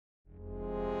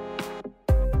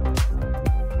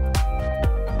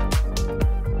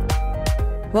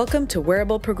Welcome to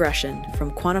Wearable Progression, from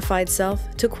quantified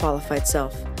self to qualified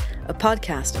self, a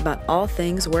podcast about all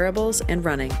things wearables and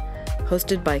running,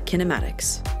 hosted by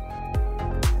Kinematics.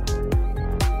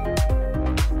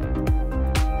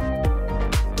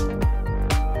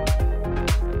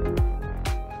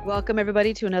 Welcome,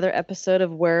 everybody, to another episode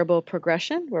of Wearable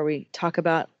Progression, where we talk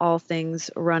about all things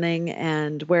running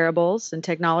and wearables and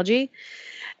technology.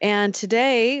 And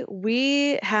today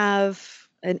we have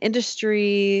an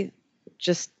industry,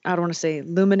 I don't want to say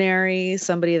luminary,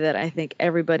 somebody that I think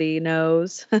everybody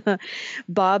knows,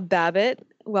 Bob Babbitt.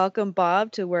 Welcome,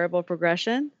 Bob, to Wearable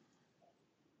Progression.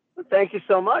 Thank you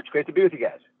so much. Great to be with you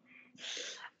guys.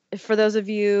 For those of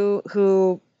you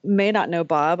who may not know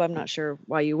Bob, I'm not sure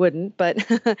why you wouldn't, but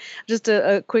just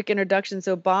a quick introduction.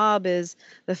 So Bob is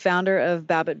the founder of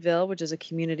Babbittville, which is a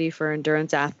community for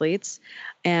endurance athletes,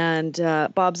 and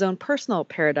Bob's own personal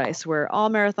paradise where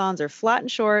all marathons are flat and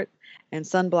short and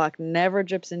sunblock never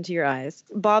drips into your eyes.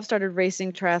 Bob started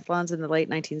racing triathlons in the late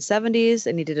 1970s,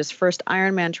 and he did his first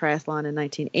Ironman triathlon in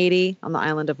 1980 on the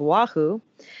island of Oahu,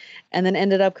 and then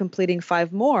ended up completing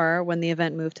 5 more when the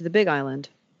event moved to the Big Island.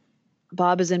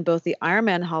 Bob is in both the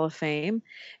Ironman Hall of Fame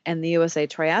and the USA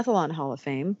Triathlon Hall of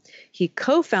Fame. He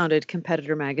co-founded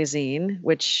Competitor Magazine,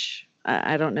 which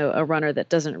I don't know a runner that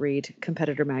doesn't read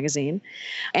Competitor Magazine,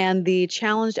 and the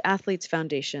Challenged Athletes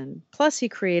Foundation. Plus, he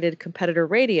created Competitor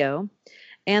Radio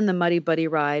and the Muddy Buddy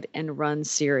Ride and Run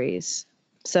series.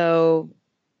 So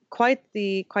quite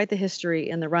the history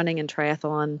in the running and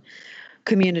triathlon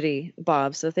community,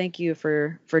 Bob. So thank you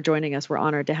for joining us. We're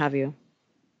honored to have you.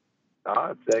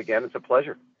 It's a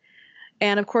pleasure.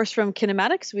 And of course, from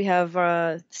Kinematics, we have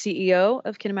CEO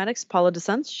of Kinematics, Paulo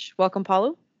DeSunch. Welcome,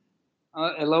 Paulo.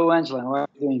 Hello, Angela. How are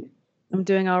you doing? I'm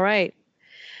doing all right.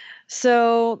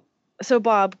 So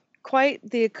Bob, quite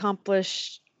the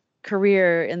accomplished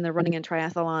career in the running and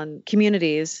triathlon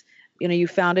communities. You know, you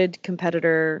founded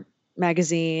Competitor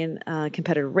Magazine,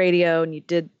 Competitor Radio, and you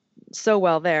did so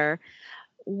well there.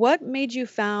 What made you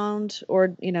found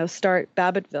or start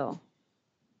Babbittville?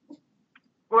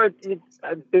 Well,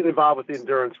 I've been involved with the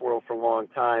endurance world for a long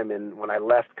time, and when I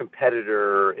left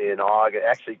Competitor in August,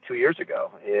 actually 2 years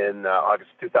ago, in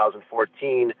August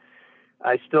 2014,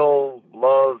 I still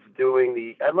love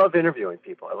I love interviewing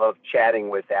people. I love chatting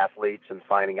with athletes and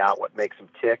finding out what makes them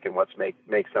tick and what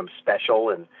makes them special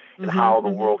and how the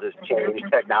world has changed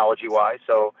technology-wise.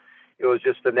 So it was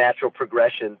just a natural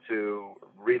progression to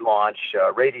relaunch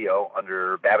radio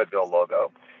under Babbittville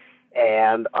logo.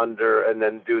 And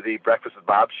then do the Breakfast with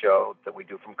Bob show that we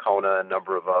do from Kona and a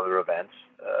number of other events,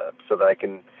 so that I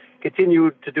can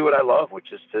continue to do what I love,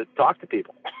 which is to talk to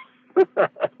people.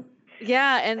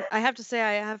 Yeah, and I have to say,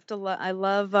 I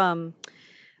love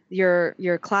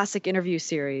your classic interview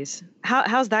series.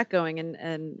 How's that going,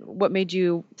 and what made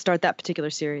you start that particular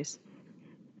series?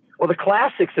 Well, the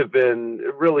classics have been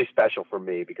really special for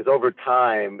me because over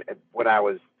time, when I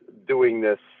was doing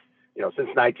this, since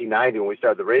 1990 when we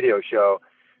started the radio show,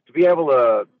 to be able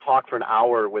to talk for an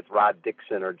hour with Rod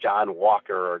Dixon or John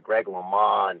Walker or Greg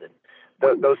LeMond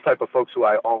and those type of folks who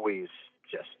I always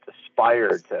just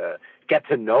aspired to get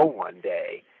to know one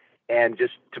day, and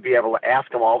just to be able to ask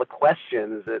them all the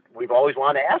questions that we've always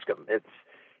wanted to ask them. And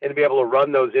to be able to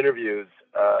run those interviews,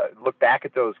 look back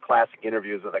at those classic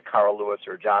interviews with Carl Lewis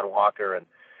or John Walker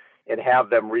and have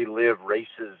them relive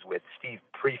races with Steve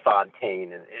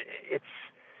Prefontaine. And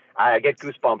I get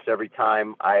goosebumps every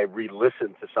time I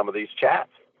re-listen to some of these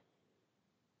chats.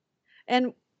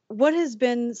 And what has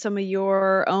been some of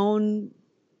your own,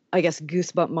 I guess,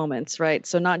 goosebump moments, right?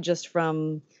 So not just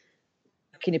from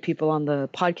talking to people on the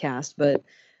podcast, but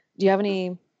do you have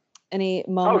any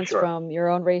moments from your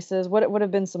own races? What would have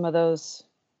been some of those,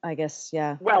 I guess,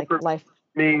 for life?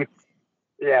 Me,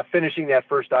 finishing that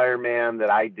first Ironman that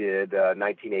I did,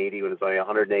 1980, when it was only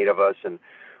 108 of us, and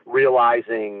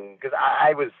realizing, because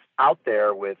I was out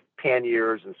there with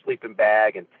panniers and sleeping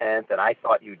bag and tent, and I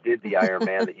thought you did the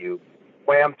Ironman, that you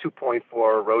swam 2.4,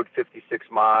 rode 56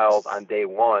 miles on day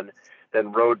one,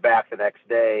 then rode back the next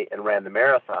day and ran the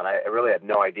marathon. I really had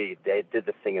no idea you did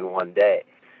the thing in one day.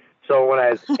 So when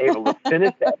I was able to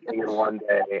finish that thing in one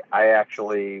day, I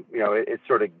actually, it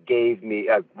sort of gave me,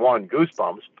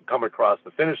 goosebumps coming across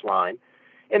the finish line.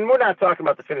 And we're not talking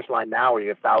about the finish line now where you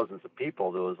have thousands of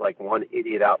people. There was like one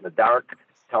idiot out in the dark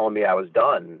telling me I was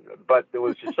done. But there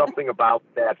was just something about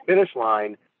that finish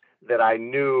line that I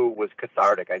knew was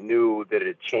cathartic. I knew that it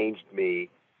had changed me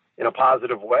in a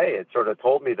positive way. It sort of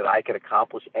told me that I could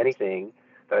accomplish anything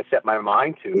that I set my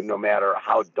mind to, no matter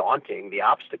how daunting the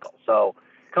obstacle. So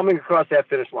coming across that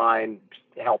finish line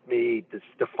helped me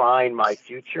define my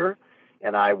future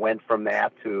And I went from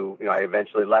that to, I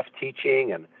eventually left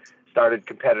teaching and started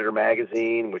Competitor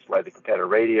Magazine, which led to Competitor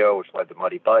Radio, which led to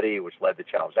Muddy Buddy, which led to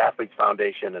Challenged Athletes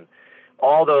Foundation, and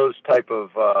all those type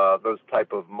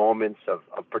of moments of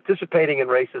participating in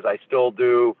races. I still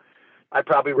do. I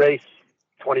probably race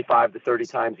 25 to 30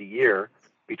 times a year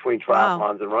between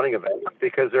triathlons and running events,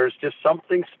 because there's just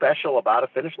something special about a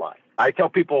finish line. I tell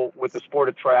people with the sport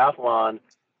of triathlon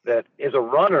that as a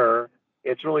runner,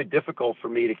 it's really difficult for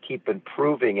me to keep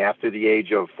improving after the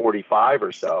age of 45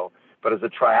 or so. But as a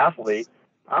triathlete,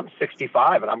 I'm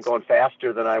 65 and I'm going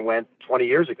faster than I went 20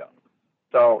 years ago.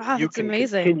 So you can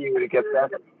continue to get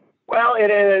better. Well,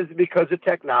 it is because of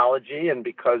technology and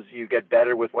because you get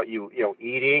better with what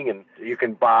eating, and you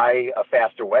can buy a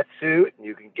faster wetsuit and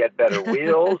you can get better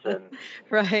wheels and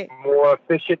more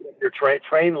efficient. You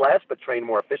train less, but train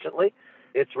more efficiently.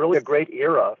 It's really a great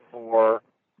era for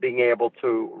being able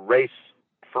to race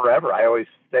forever. I always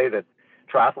say that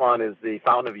triathlon is the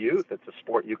fountain of youth. It's a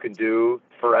sport you can do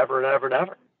forever and ever and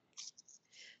ever.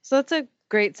 So that's a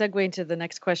great segue into the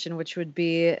next question, which would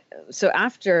be, so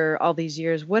after all these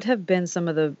years, what have been some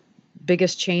of the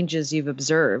biggest changes you've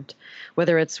observed,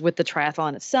 whether it's with the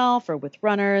triathlon itself or with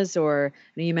runners, or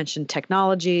you mentioned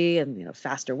technology and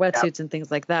faster wetsuits and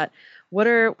things like that. What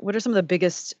are some of the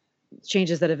biggest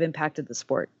changes that have impacted the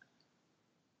sport?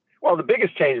 Well, the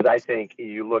biggest changes, I think,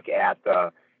 you look at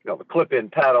the clip-in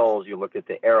pedals, you look at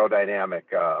the aerodynamic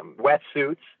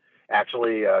wetsuits.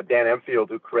 Actually, Dan Emfield,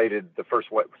 who created the first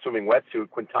swimming wetsuit,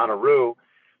 Quintana Roo,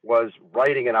 was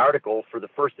writing an article for the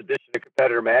first edition of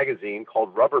Competitor Magazine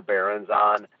called Rubber Barons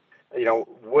on,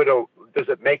 does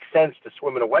it make sense to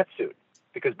swim in a wetsuit?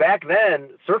 Because back then,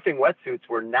 surfing wetsuits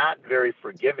were not very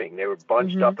forgiving. They were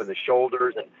bunched up in the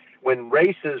shoulders. And when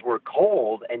races were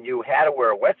cold and you had to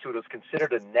wear a wetsuit, it was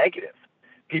considered a negative.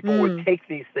 People would take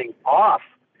these things off,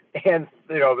 and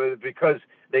because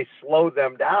they slowed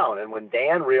them down. And when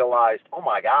Dan realized, oh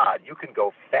my God, you can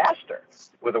go faster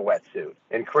with a wetsuit,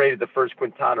 and created the first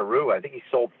Quintana Roo, I think he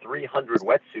sold 300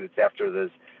 wetsuits after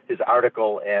his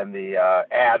article and the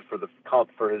ad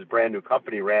for his brand new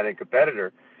company ran in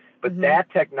Competitor. But that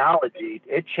technology,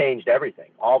 it changed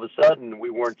everything. All of a sudden, we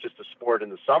weren't just a sport in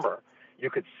the summer. You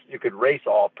could race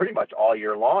pretty much all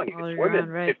year long. You could swim in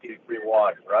 50-degree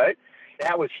water, right?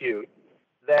 That was huge.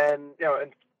 Then,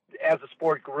 and as the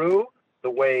sport grew, the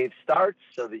wave starts,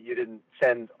 so that you didn't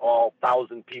send all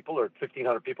 1,000 people or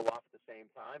 1,500 people off at the same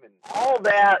time, and all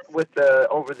that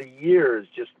over the years,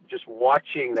 just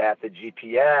watching that, the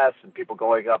GPS and people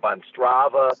going up on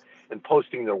Strava and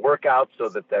posting their workouts so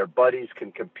that their buddies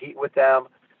can compete with them.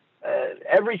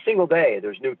 Every single day,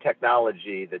 there's new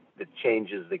technology that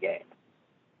changes the game.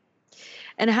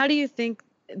 And how do you think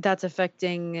that's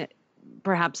affecting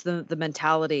perhaps the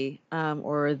mentality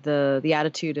or the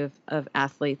attitude of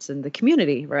athletes and the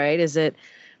community, right? Is it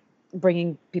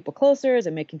bringing people closer? Is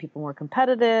it making people more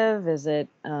competitive? Is it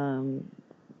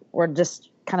or just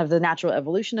kind of the natural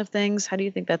evolution of things? How do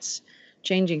you think that's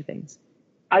changing things?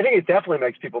 I think it definitely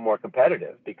makes people more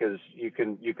competitive, because you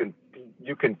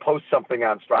can post something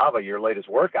on Strava, your latest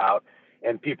workout,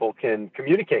 and people can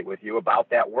communicate with you about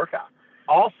that workout.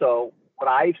 Also, what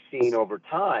I've seen over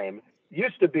time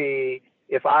used to be,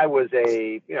 if I was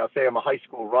say I'm a high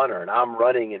school runner and I'm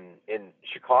running in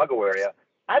Chicago area,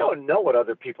 I don't know what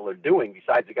other people are doing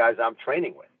besides the guys I'm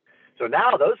training with. So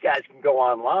now those guys can go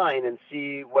online and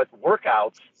see what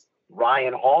workouts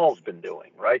Ryan Hall's been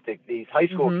doing, right? These high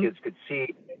school kids could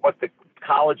see what the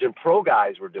college and pro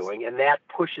guys were doing, and that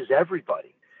pushes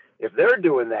everybody. If they're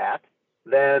doing that,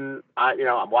 then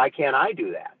why can't I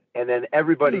do that? And then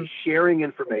everybody's sharing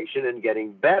information and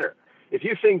getting better. If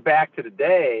you think back to the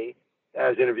day, I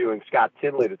was interviewing Scott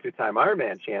Tinley, the two-time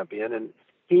Ironman champion, and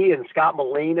he and Scott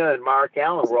Molina and Mark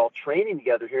Allen were all training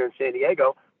together here in San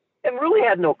Diego and really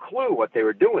had no clue what they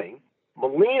were doing.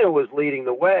 Molina was leading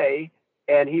the way,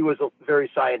 and he was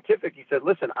very scientific. He said,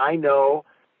 listen, I know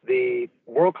the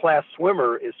world-class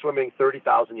swimmer is swimming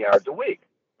 30,000 yards a week.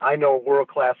 I know a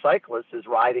world-class cyclist is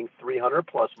riding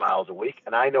 300-plus miles a week,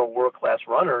 and I know a world-class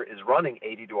runner is running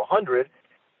 80 to 100.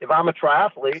 If I'm a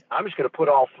triathlete, I'm just going to put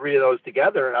all three of those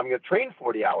together, and I'm going to train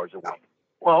 40 hours a week.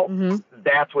 Well,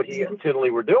 that's what he and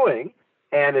Tinley were doing,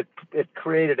 and it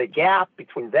created a gap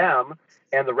between them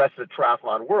and the rest of the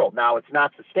triathlon world. Now, it's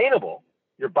not sustainable.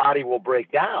 Your body will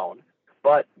break down,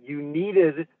 but you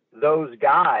needed those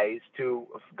guys to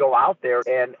go out there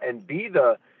and be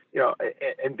the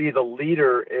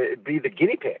leader, be the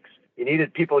guinea pigs. You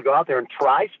needed people to go out there and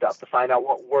try stuff to find out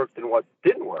what worked and what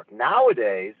didn't work.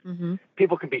 Nowadays,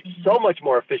 people can be so much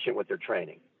more efficient with their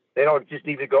training. They don't just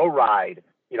need to go ride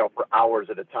for hours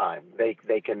at a time.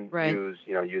 They can Right. use,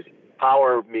 using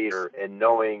power meter and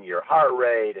knowing your heart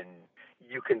rate, and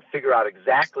you can figure out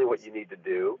exactly what you need to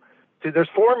do. So there's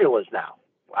formulas now.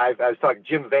 I was talking,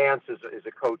 Jim Vance is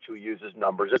a coach who uses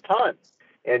numbers a ton.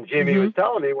 And Jimmy was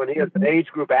telling me when he has an age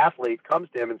group athlete comes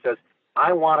to him and says,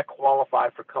 I want to qualify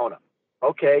for Kona.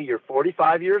 Okay, you're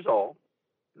 45 years old.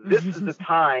 This is the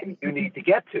time you need to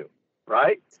get to,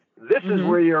 right? This is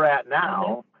where you're at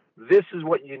now. This is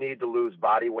what you need to lose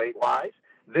body weight wise.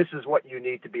 This is what you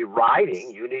need to be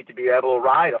riding. You need to be able to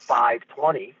ride a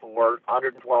 520 for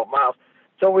 112 miles.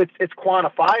 So it's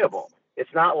quantifiable.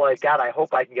 It's not like, God, I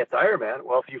hope I can get to Ironman.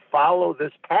 Well, if you follow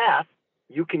this path,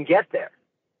 you can get there.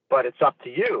 But it's up to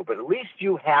you. But at least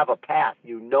you have a path.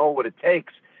 You know what it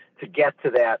takes to get to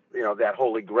that, that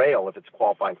holy grail, if it's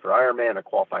qualifying for Ironman or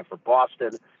qualifying for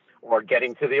Boston or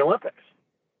getting to the Olympics.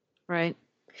 Right.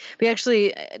 We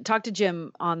actually talked to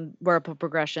Jim on Wearable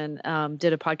Progression,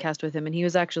 did a podcast with him, and he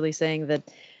was actually saying that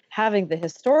having the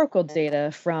historical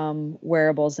data from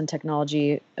wearables and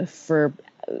technology for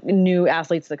new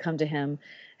athletes that come to him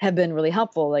have been really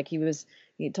helpful. Like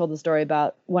he told the story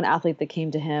about one athlete that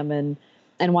came to him and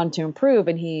wanted to improve,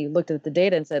 and he looked at the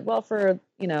data and said, well, for,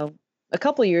 a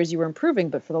couple of years you were improving,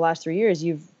 but for the last 3 years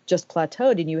you've just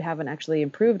plateaued and you haven't actually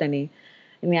improved any.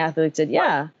 And the athlete said,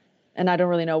 yeah. And I don't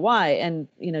really know why. And,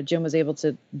 Jim was able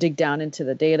to dig down into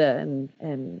the data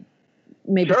and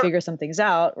maybe figure some things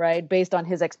out, right, based on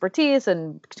his expertise,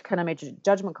 and kind of make a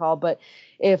judgment call. But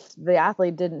if the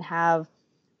athlete didn't have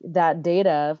that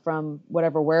data from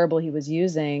whatever wearable he was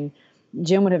using,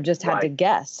 Jim would have just had to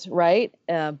guess, right,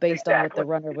 based on what the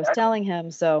runner was telling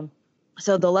him. So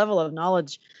the level of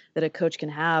knowledge that a coach can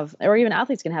have, or even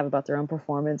athletes can have, about their own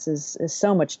performance is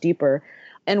so much deeper.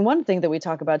 And one thing that we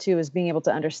talk about too is being able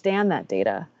to understand that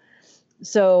data.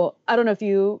 So I don't know if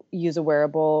you use a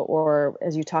wearable, or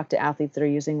as you talk to athletes that are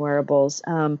using wearables,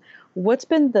 what's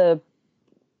been the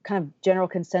kind of general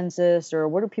consensus, or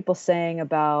what are people saying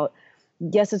about,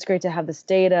 yes, it's great to have this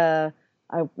data.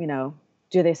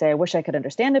 Do they say, I wish I could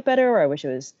understand it better, or I wish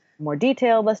it was more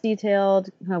detailed, less detailed?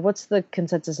 What's the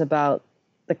consensus about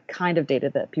the kind of data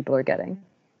that people are getting?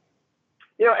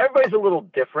 Everybody's a little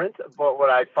different, but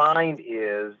what I find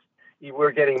is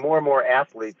we're getting more and more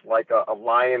athletes like a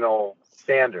Lionel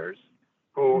Sanders,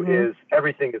 who is,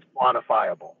 everything is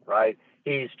quantifiable, right?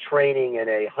 He's training in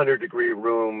a 100-degree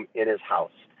room in his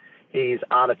house. He's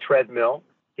on a treadmill.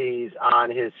 He's on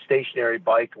his stationary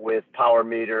bike with power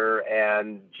meter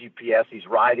and GPS. He's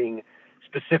riding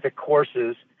specific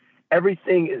courses.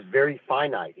 Everything is very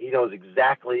finite. He knows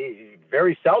exactly.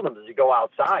 Very seldom does he go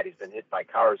outside. He's been hit by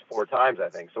cars 4 times, I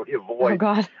think. So he avoids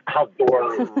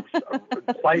outdoor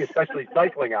play, especially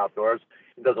cycling outdoors.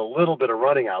 He does a little bit of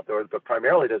running outdoors, but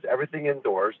primarily does everything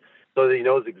indoors, so that he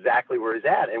knows exactly where he's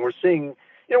at. And we're seeing,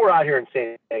 we're out here in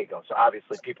San Diego, so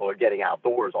obviously people are getting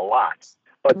outdoors a lot.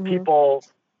 But people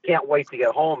can't wait to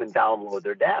get home and download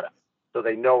their data, so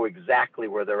they know exactly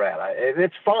where they're at. And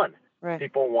it's fun. Right.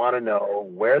 People want to know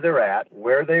where they're at,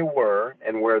 where they were,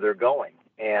 and where they're going.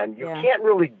 And you can't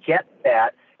really get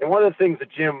that. And one of the things that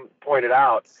Jim pointed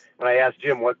out, when I asked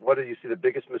Jim, what do you see the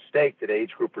biggest mistake that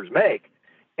age groupers make?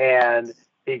 And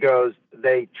he goes,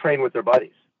 they train with their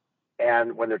buddies.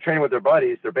 And when they're training with their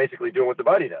buddies, they're basically doing what the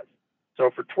buddy does. So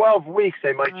for 12 weeks,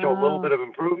 they might show a little bit of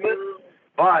improvement.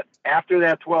 But after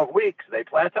that 12 weeks, they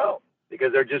plateau,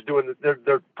 because they're just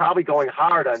they're probably going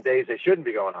hard on days they shouldn't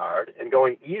be going hard, and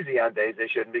going easy on days they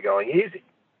shouldn't be going easy.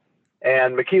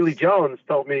 And McKeely Jones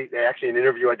told me, actually, in an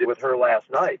interview I did with her last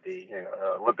night, the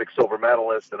Olympic silver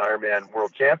medalist and Ironman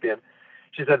world champion,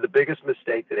 she said the biggest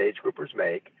mistake that age groupers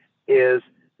make is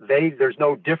there's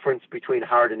no difference between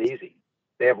hard and easy.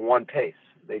 They have one pace.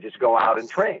 They just go out and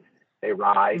train. They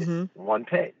ride one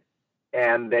pace.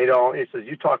 And they don't, it says,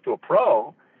 you talk to a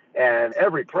pro, and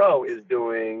every pro is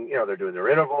doing, they're doing their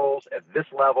intervals at this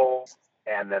level,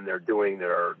 and then they're doing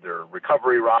their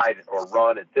recovery ride or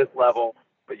run at this level.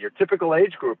 But your typical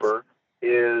age grouper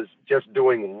is just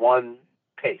doing one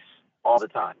pace all the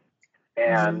time.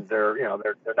 And they're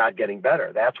not getting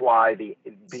better. That's why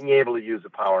being able to use a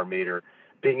power meter,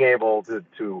 being able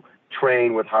to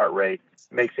train with heart rate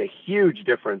makes a huge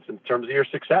difference in terms of your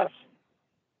success.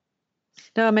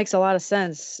 No, it makes a lot of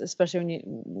sense, especially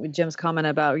with Jim's comment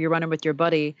about you're running with your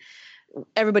buddy.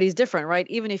 Everybody's different, right?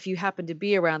 Even if you happen to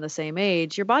be around the same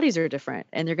age, your bodies are different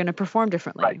and they're going to perform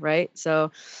differently, right?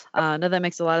 So, no, that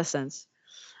makes a lot of sense.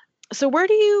 So where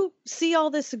do you see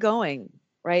all this going,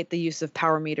 right? The use of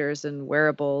power meters and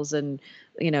wearables and,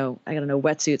 I don't know,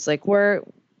 wetsuits. Like where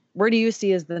do you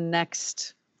see as the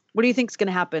next, what do you think is going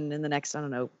to happen in the next,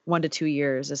 1 to 2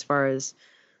 years as far as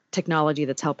technology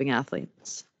that's helping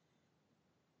athletes?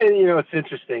 And it's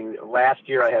interesting. Last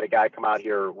year, I had a guy come out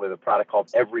here with a product called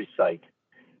Every Sight,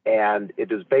 and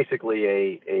it is basically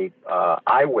a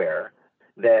eyewear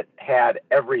that had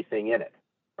everything in it,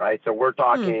 right? So we're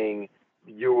talking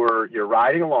you're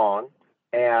riding along,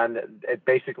 and it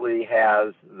basically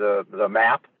has the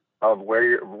map of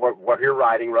what you're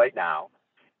riding right now.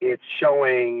 It's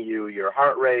showing you your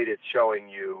heart rate. It's showing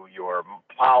you your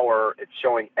power. It's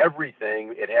showing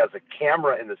everything. It has a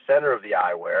camera in the center of the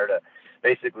eyewear to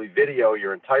basically video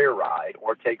your entire ride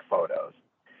or take photos.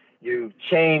 You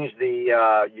change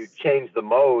the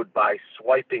mode by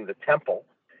swiping the temple,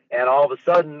 and all of a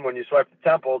sudden, when you swipe the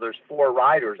temple, there's 4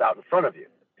 riders out in front of you,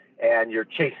 and you're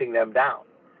chasing them down.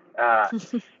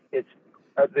 It's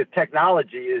the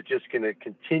technology is just going to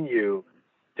continue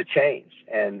to change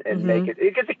and make it,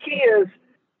 because the key is,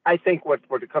 I think what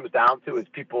it comes down to is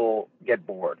people get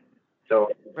bored. So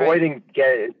avoiding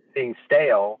being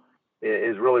stale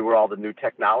is really where all the new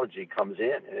technology comes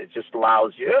in, and it just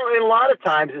allows you. And a lot of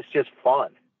times it's just fun,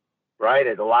 right?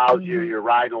 It allows you're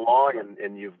riding along,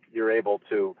 and you're able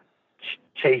to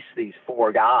chase these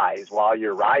 4 guys while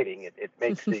you're riding. It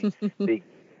makes the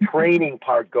training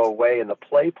part go away and the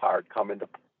play part come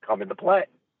into play.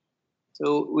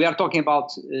 So we are talking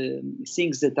about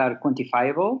things that are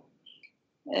quantifiable.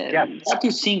 Yes. What do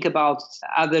you think about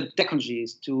other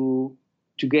technologies to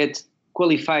get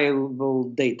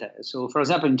qualifiable data? So, for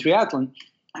example, in triathlon,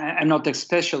 I'm not a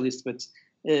specialist, but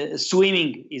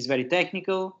swimming is very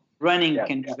technical. Running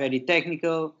can be very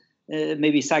technical.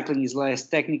 Maybe cycling is less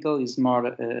technical. It's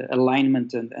more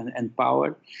alignment and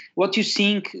power. What you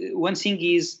think? One thing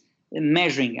is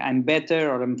measuring. I'm better,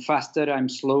 or I'm faster, I'm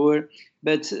slower.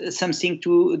 But something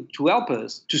to help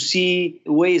us to see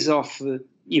ways of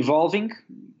evolving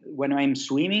when I'm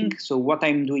swimming. So what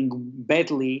I'm doing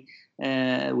badly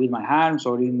with my arms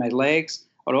or in my legs,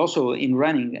 or also in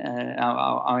running,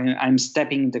 I'm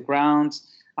stepping the ground,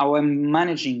 how I'm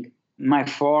managing my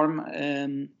form,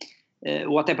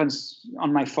 what happens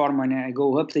on my form when I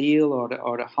go up the hill or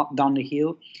down the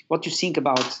hill. What do you think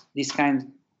about this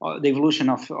kind of the evolution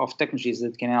of technologies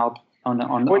that can help on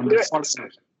the sport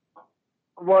side?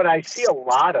 What I see a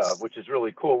lot of, which is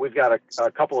really cool, we've got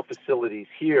a couple of facilities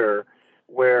here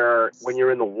where when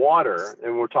you're in the water,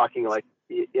 and we're talking like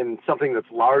in something that's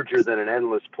larger than an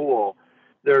endless pool,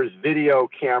 there's video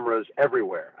cameras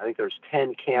everywhere. I think there's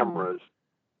 10 cameras.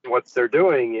 What they're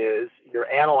doing is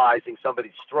you're analyzing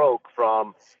somebody's stroke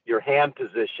from your hand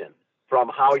position, from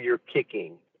how you're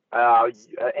kicking,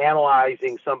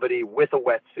 analyzing somebody with a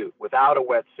wetsuit, without a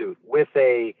wetsuit, with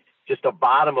just a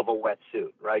bottom of a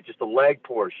wetsuit, right? Just a leg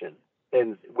portion,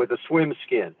 and with a swim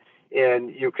skin.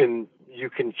 And you can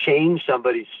change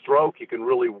somebody's stroke. You can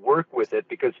really work with it,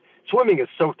 because swimming is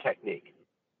so technique.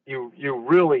 You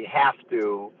really have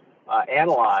to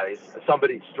analyze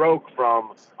somebody's stroke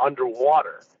from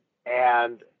underwater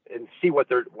and see what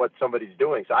somebody's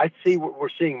doing. So we're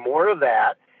seeing more of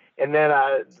that. And then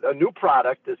a new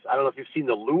product is, I don't know if you've seen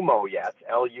the Lumo yet,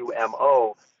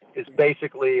 LUMO, is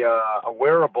basically a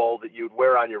wearable that you'd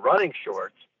wear on your running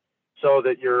shorts, so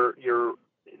that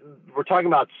we're talking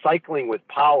about cycling with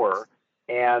power,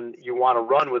 and you want to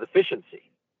run with efficiency.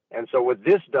 And so what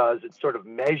this does, it sort of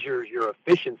measures your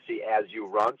efficiency as you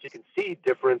run. So you can see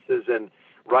differences in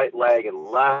right leg and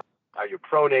left. Are you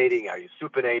pronating? Are you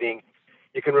supinating?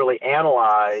 You can really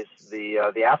analyze the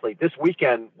athlete. This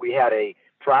weekend, we had a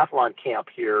triathlon camp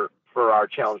here for our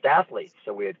challenged athletes.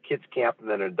 So we had kids camp and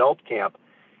then an adult camp.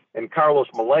 And Carlos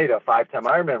Maleta, 5-time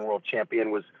Ironman world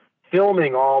champion, was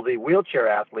filming all the wheelchair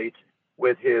athletes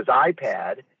with his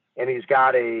iPad, and he's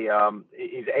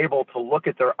able to look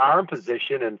at their arm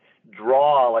position and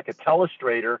draw like a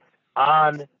telestrator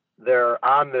on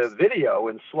the video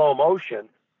in slow motion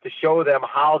to show them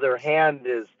how their hand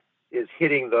is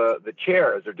hitting the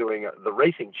chair as they're doing the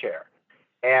racing chair.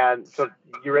 And so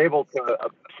you're able to,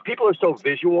 people are so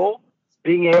visual,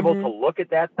 being able to look at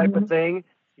that type of thing,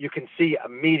 you can see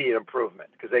immediate improvement,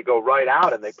 because they go right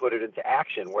out and they put it into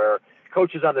action, where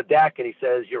coach is on the deck and he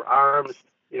says, your arms,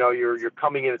 you're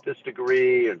coming in at this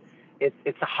degree. And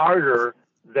it's harder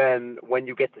than when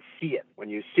you get to see it. When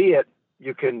you see it,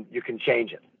 you can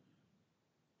change it.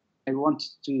 I want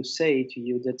to say to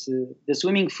you that the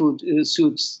swimming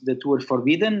suits that were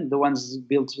forbidden, the ones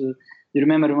built, you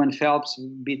remember when Phelps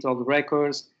beat all the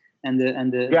records,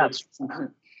 yes.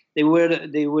 They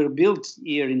were built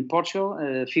here in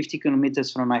Portugal, 50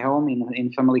 kilometers from my home in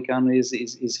Famalicão.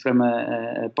 Is from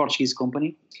a Portuguese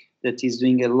company that is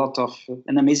doing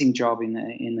an amazing job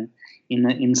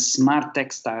in smart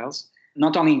textiles.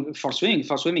 Not only for swimming.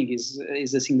 For swimming is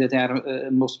the thing that are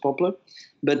most popular,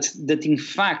 but that in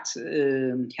fact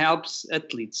helps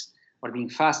athletes or being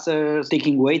faster,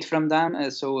 taking weight from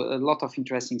them. So a lot of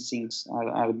interesting things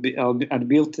are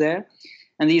built there.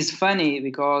 And it's funny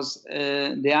because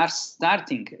they are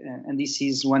starting, and this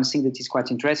is one thing that is quite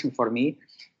interesting for me,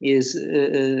 is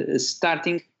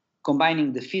starting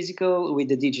combining the physical with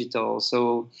the digital.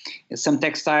 So some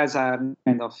textiles are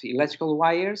kind of electrical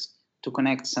wires to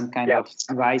connect some kind of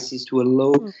devices to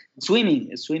allow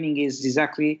swimming. Swimming is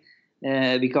exactly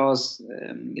because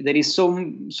there is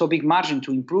so big margin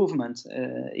to improvement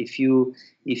if you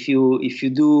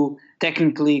do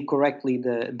technically correctly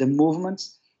the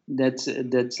movements. That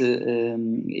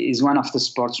is one of the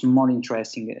sports more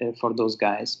interesting for those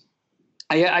guys.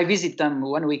 I visit them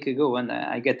 1 week ago and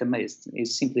I get amazed.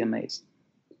 It's simply amazed.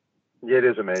 It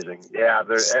is amazing. Yeah,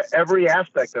 every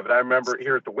aspect of it. I remember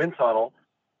here at the wind tunnel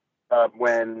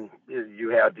when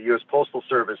you had the U.S. Postal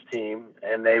Service team,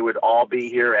 and they would all be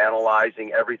here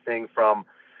analyzing everything from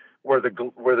where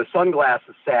the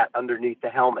sunglasses sat underneath the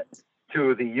helmet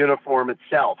to the uniform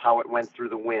itself, how it went through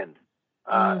the wind.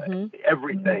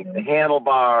 Everything, the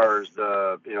handlebars,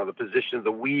 the position of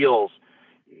the wheels,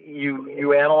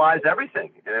 you analyze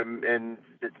everything, and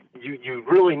you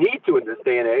really need to in this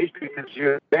day and age because you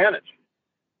have advantage.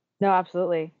 No,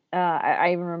 absolutely.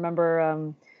 I even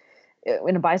remember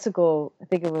in a bicycle, I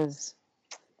think it was,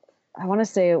 I want to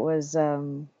say it was,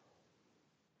 oh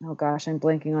gosh, I'm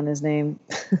blanking on his name.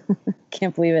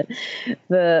 Can't believe it.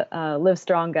 The Live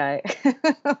Strong guy.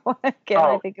 Why can't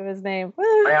I think of his name?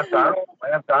 Lance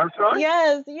Armstrong?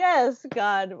 Yes.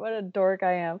 God, what a dork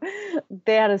I am.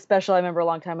 They had a special, I remember a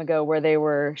long time ago, where they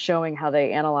were showing how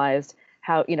they analyzed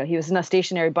how, he was in a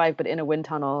stationary bike, but in a wind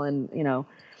tunnel, and,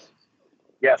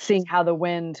 seeing how the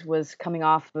wind was coming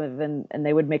off of, and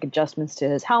they would make adjustments to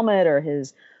his helmet or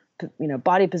his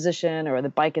body position or the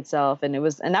bike itself, and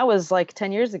that was like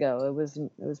 10 years ago. It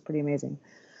was pretty amazing.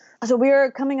 So we are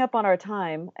coming up on our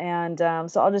time, and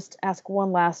so I'll just ask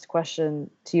one last question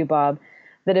to you, Bob,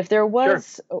 that if there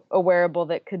was a wearable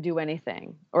that could do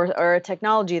anything, or a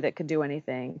technology that could do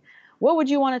anything, what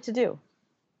would you want it to do?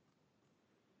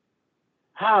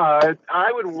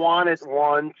 I would want it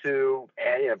to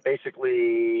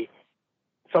basically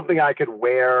something I could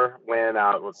wear when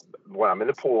I'm in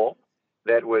the pool,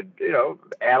 that would,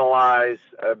 analyze,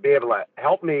 be able to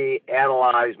help me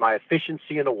analyze my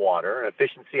efficiency in the water,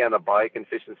 efficiency on the bike, and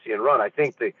efficiency in run. I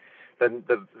think the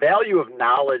value of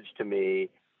knowledge to me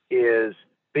is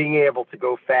being able to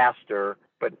go faster,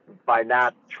 but by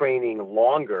not training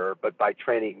longer, but by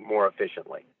training more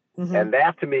efficiently. Mm-hmm. And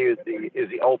that to me is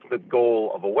the ultimate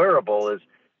goal of a wearable, is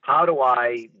how do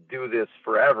I do this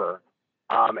forever?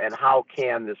 And how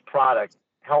can this product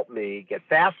help me get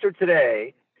faster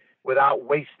today without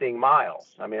wasting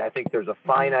miles? I mean, I think there's a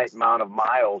finite amount of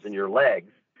miles in your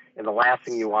legs, and the last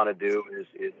thing you want to do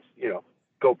is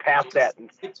go past that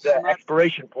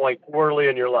expiration point early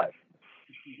in your life.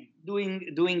 Doing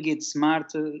it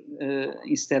smart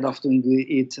instead of doing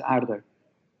it harder.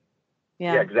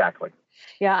 Yeah, exactly.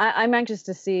 Yeah, I'm anxious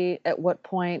to see at what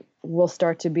point we'll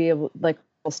start to be able,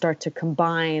 we'll start to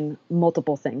combine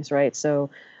multiple things, right? So,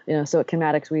 so at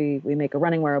Kinematics, we make a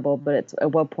running wearable, but it's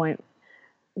at what point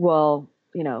will,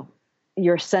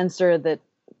 your sensor that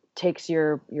takes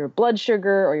your blood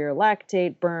sugar or your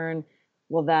lactate burn,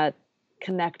 will that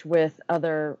connect with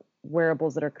other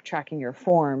wearables that are tracking your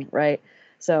form, right?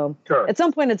 So At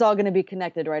some point it's all going to be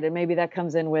connected, right? And maybe that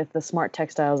comes in with the smart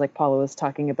textiles like Paulo was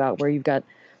talking about, where you've got,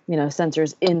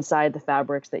 sensors inside the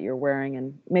fabrics that you're wearing.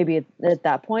 And maybe at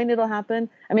that point it'll happen.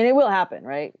 I mean, it will happen,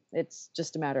 right? It's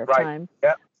just a matter of time.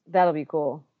 Yeah. That'll be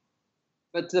cool.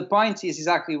 But the point is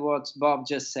exactly what Bob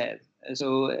just said.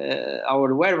 So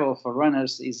our wearable for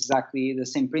runners is exactly the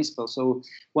same principle. So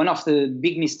one of the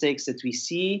big mistakes that we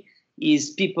see is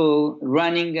people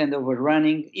running and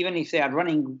overrunning. Even if they are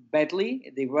running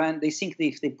badly, they think that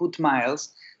if they put miles,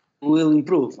 will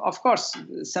improve. Of course,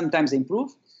 sometimes they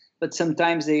improve, but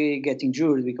sometimes they get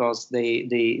injured because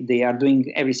they are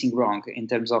doing everything wrong in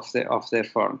terms of their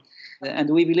form. And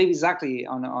we believe exactly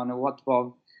on what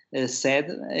Bob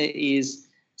said is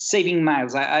saving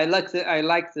miles. I liked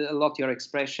a lot your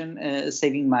expression.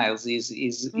 Saving miles is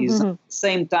at the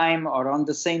same time or on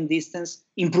the same distance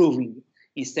improving,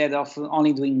 instead of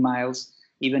only doing miles,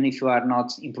 even if you are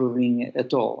not improving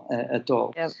at all.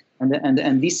 Yep.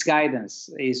 And this guidance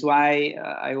is why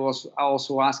I was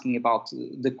also asking about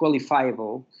the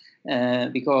qualifiable,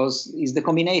 because it's the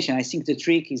combination. I think the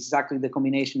trick is exactly the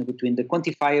combination between the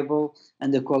quantifiable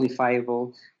and the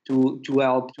qualifiable to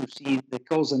help to see the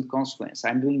cause and consequence.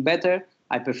 I'm doing better,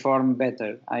 I perform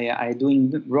better. I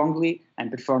doing wrongly, I'm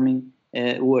performing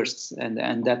worse.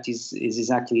 And that is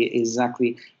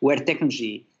exactly where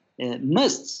technology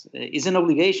must is an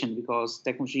obligation, because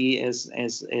technology as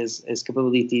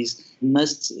capabilities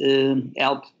must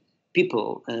help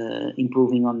people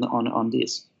improving on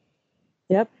this.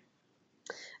 Yep.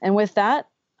 And with that,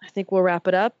 I think we'll wrap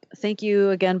it up. Thank you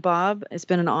again, Bob. It's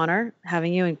been an honor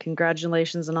having you, and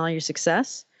congratulations on all your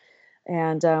success.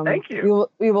 And thank you.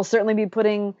 We will certainly be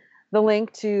putting the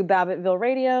link to Babbittville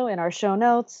Radio in our show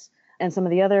notes, and some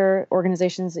of the other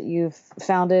organizations that you've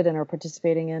founded and are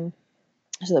participating in,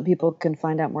 so that people can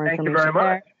find out more information. Thank you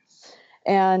very much.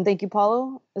 And thank you,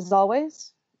 Paulo, as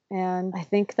always. And I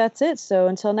think that's it. So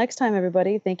until next time,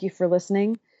 everybody, thank you for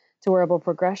listening to Wearable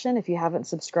Progression. If you haven't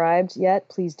subscribed yet,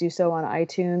 please do so on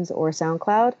iTunes or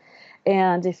SoundCloud.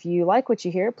 And if you like what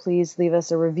you hear, please leave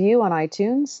us a review on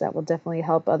iTunes. That will definitely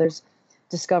help others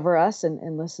discover us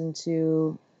and listen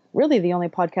to really the only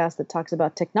podcast that talks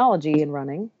about technology and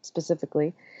running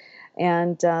specifically.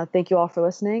 And thank you all for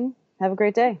listening. Have a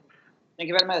great day. Thank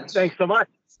you very much. Thanks so much.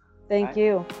 Thank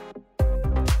you.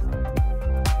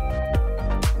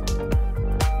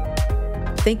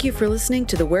 Thank you for listening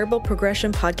to the Wearable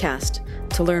Progression Podcast.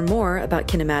 To learn more about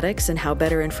kinematics and how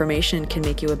better information can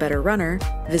make you a better runner,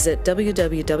 visit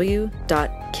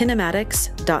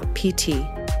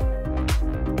www.kinematics.pt.